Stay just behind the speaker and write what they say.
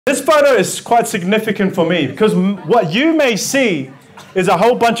This photo is quite significant for me because what you may see is a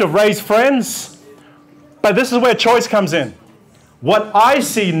whole bunch of Ray's friends, but this is where choice comes in. What I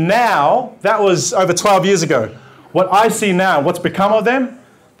see now, that was over 12 years ago. What I see now, what's become of them,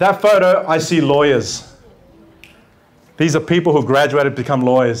 that photo, I see lawyers. These are people who graduated to become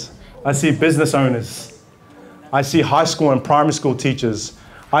lawyers. I see business owners. I see high school and primary school teachers.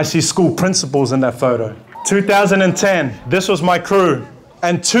 I see school principals in that photo. 2010, this was my crew.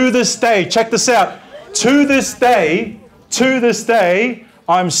 And to this day, check this out, to this day,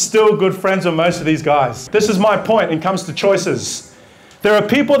 I'm still good friends with most of these guys. This is my point when it comes to choices. There are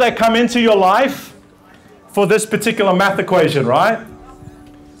people that come into your life for this particular math equation, right?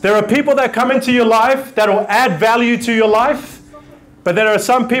 There are people that come into your life that will add value to your life, but there are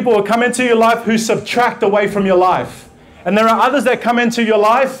some people who come into your life who subtract away from your life. And there are others that come into your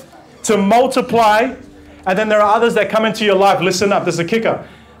life to multiply, and then there are others that come into your life, listen up, there's a kicker.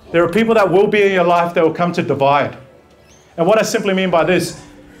 There are people that will be in your life that will come to divide. And what I simply mean by this,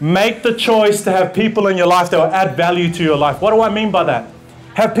 make the choice to have people in your life that will add value to your life. What do I mean by that?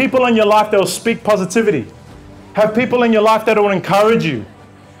 Have people in your life that will speak positivity. Have people in your life that will encourage you.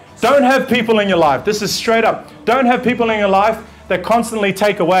 Don't have people in your life, this is straight up, don't have people in your life that constantly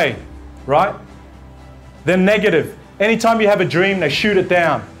take away, right? They're negative. Anytime you have a dream, they shoot it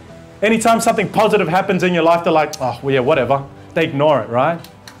down. Anytime something positive happens in your life, they're like, oh, well, yeah, whatever. They ignore it, right?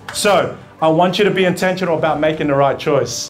 So, I want you to be intentional about making the right choice.